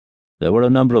There were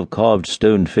a number of carved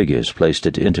stone figures placed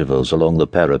at intervals along the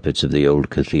parapets of the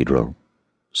old cathedral.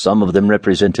 Some of them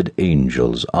represented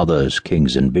angels, others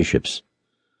kings and bishops,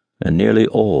 and nearly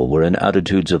all were in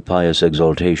attitudes of pious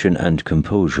exaltation and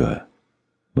composure.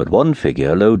 But one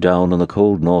figure low down on the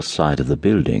cold north side of the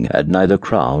building had neither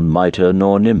crown, mitre,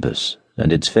 nor nimbus,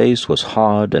 and its face was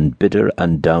hard and bitter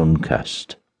and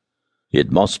downcast. It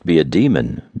must be a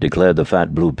demon, declared the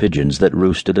fat blue pigeons that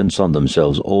roosted and sunned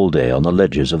themselves all day on the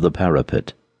ledges of the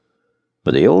parapet.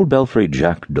 But the old belfry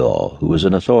jackdaw, who was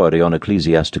an authority on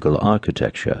ecclesiastical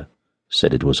architecture,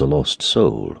 said it was a lost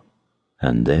soul,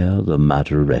 and there the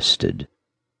matter rested.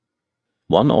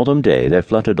 One autumn day there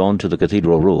fluttered on to the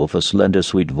cathedral roof a slender,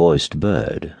 sweet-voiced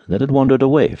bird that had wandered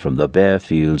away from the bare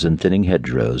fields and thinning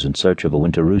hedgerows in search of a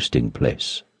winter roosting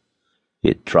place.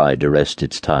 It tried to rest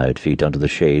its tired feet under the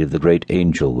shade of the great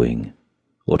angel wing,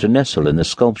 or to nestle in the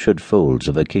sculptured folds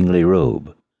of a kingly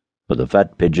robe, but the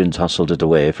fat pigeons hustled it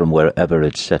away from wherever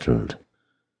it settled,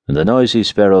 and the noisy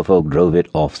sparrow folk drove it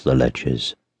off the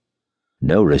ledges.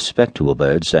 No respectable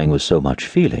bird sang with so much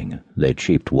feeling. They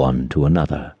cheeped one to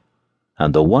another,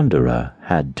 and the wanderer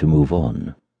had to move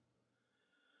on.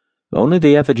 Only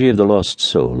the effigy of the lost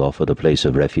soul offered a place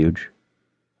of refuge.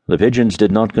 The pigeons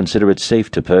did not consider it safe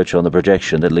to perch on the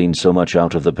projection that leaned so much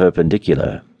out of the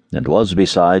perpendicular, and was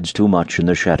besides too much in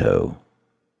the shadow.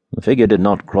 The figure did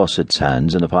not cross its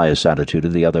hands in the pious attitude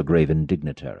of the other graven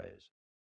dignitaries.